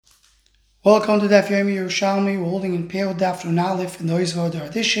Welcome to Daf Yomi Yerushalmi. We're holding in Peah Daf Nun Aleph in the Oizvod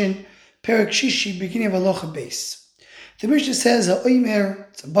edition, Perek Shishi, beginning of Halacha base. The Mishnah says a oimer,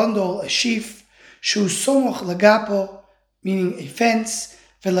 it's a bundle, a sheaf, shu somoch lagapo, meaning a fence,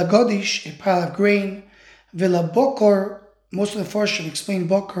 velagodish, a pile of grain, velabokor, most of the Farshim explain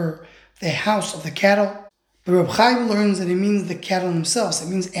bokor, the house of the cattle. But Reb Chaim learns that it means the cattle themselves, it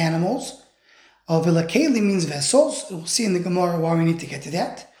means animals. Velakeli means vessels. We'll see in the Gemara why we need to get to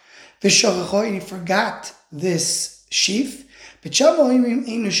that. And he forgot this sheaf. But Shabbos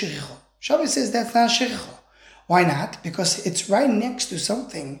says that's not shechicha. Why not? Because it's right next to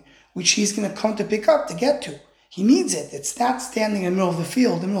something which he's going to come to pick up to get to. He needs it. It's not standing in the middle of the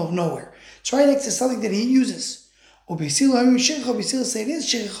field, in the middle of nowhere. It's right next to something that he uses. Beisil say it is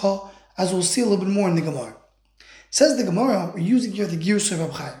shechicha, as we'll see a little bit more in the Gemara. Says the Gemara, we're using here the Girus of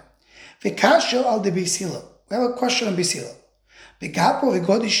Reb Chaim. V'kasha al de Beisila. We have a question on Beisila.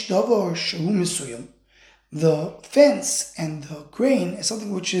 The fence and the grain is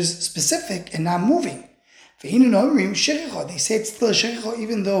something which is specific and not moving. They say it's still a shechicha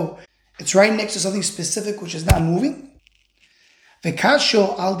even though it's right next to something specific which is not moving. We have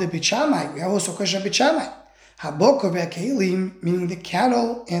also a question of Bichamai. Meaning the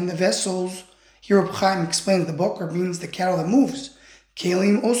cattle and the vessels. Here Reb Chaim explains the bokor means the cattle that moves.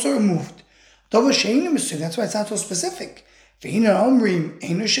 Kelim also moved. That's why it's not so specific. They say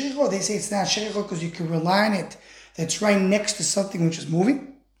it's not shericha because you can rely on it. That's right next to something which is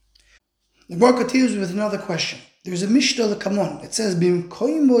moving. The Gemara continues with another question. There's a Mishnah L'Kamon. It says,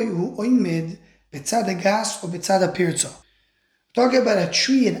 talking about a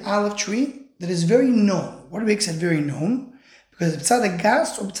tree, an olive tree, that is very known. What makes it very known? Because b'tzad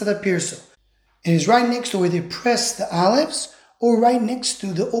gas or b'tzad pirso. It is right next to where they press the olives or right next to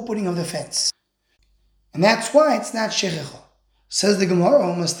the opening of the fence. And that's why it's not shechicha. Says the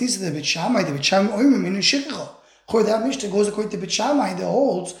Gemara, Mastisa the Beit Shammai oimim in shechicha. That Mishnah goes according to Beit Shammai that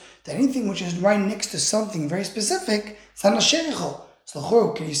holds that anything which is right next to something very specific, it's not a shechicha.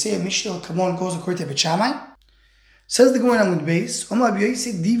 So can you say a Mishnah Kamon goes according to Beit Shammai? Says the Gemara on the base,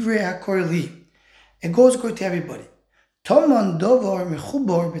 it goes according to everybody. Toman dovar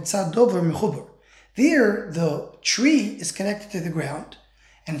mechubor b'tzad dovar mechubor. There, the tree is connected to the ground,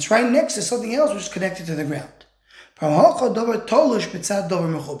 and it's right next to something else which is connected to the ground. But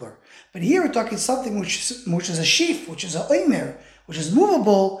here we're talking something which is a sheaf, which is a oimer, which is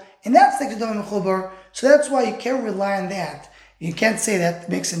movable, and that's like the dover mechubar. So that's why you can't rely on that. You can't say that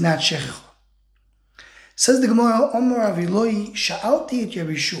makes it not shechicha. Says the Gemara, Omar Aviloi Sha'alti et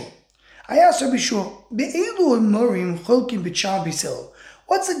Rabbi Shua. I asked Rabbi Shua, Be'elu Morim Cholkim B'Cham Bisil.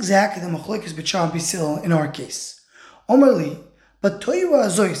 What's exactly the Machlokes B'Cham Bisil in our case? Omar Li, but Torah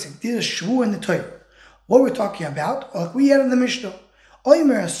Azoisik did a shvu in the Torah. What we're talking about, like we had in the Mishnah,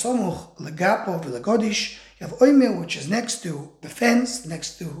 Oimer Samuch Legapo Vilagodish. You have Oimer, which is next to the fence,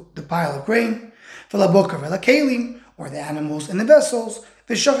 next to the pile of grain, Vilaboka Vilakelim, or the animals and the vessels,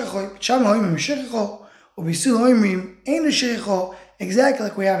 Vishachachoy, Cham Oimer Mishachacho, or Bisil Oimrim, Ein Mishachacho, exactly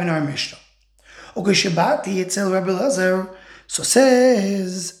like we have in our Mishnah. Okay, Shabbat, Yetzel Rabbi Lazar, so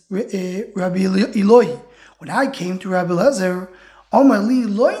says Rabbi Eloi, when I came to Rabbi Lazar, Omar li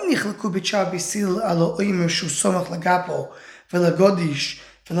loy nichlaku b'char bisil alo oimer shu somach lagapo velagodish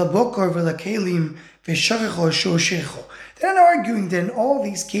velabokor velakelim v'shachicho shu shechicho. They're not arguing that in all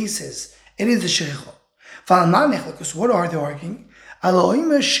these cases it is a shechicho. V'alman nechlakus, what are they arguing? Alo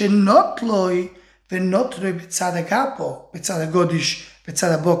oimer shenot loy v'not loy b'tzad agapo b'tzad agodish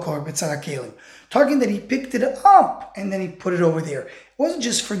b'tzad abokor b'tzad akelim. Talking that he picked it up and then he put it over there. It wasn't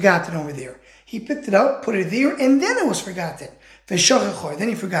just forgotten over there. He picked it up, put it there, and then it was forgotten. Then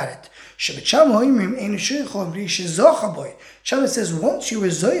he forgot it. Shabbos says once you were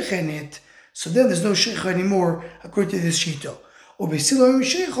zoich in it, so then there's no shechicha anymore according to this shito.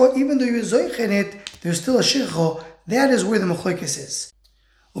 Even though you were zoich in it, there's still a shechicha. That is where the machlokes is.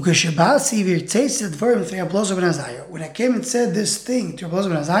 When I came and said this thing to Rabbi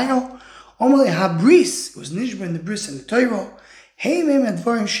ben Azayo, it was nishba in the bris and the Torah.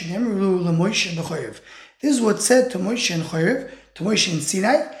 This is what's said to Moshe and Chorev, to Moshe and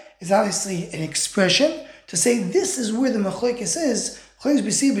Sinai, is obviously an expression to say this is where the machlokes is. Machlokes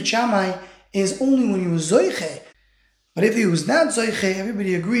b'si b'shamai is only when he was zoiche. But if he was not zoiche,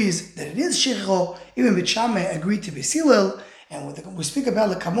 everybody agrees that it is shechicha. Even b'shamai agreed to b'silel. And we speak about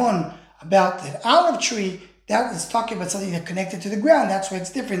the kamon, about the olive tree, that is talking about something that connected to the ground. That's why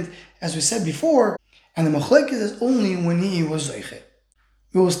it's different, as we said before. And the machlokes is only when he was zoiche.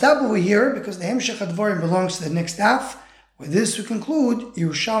 We will stop over here because the Hemshech Advarim belongs to the next daf. With this we conclude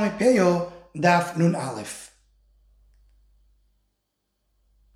Yerushalmi Peah Daf Nun Aleph.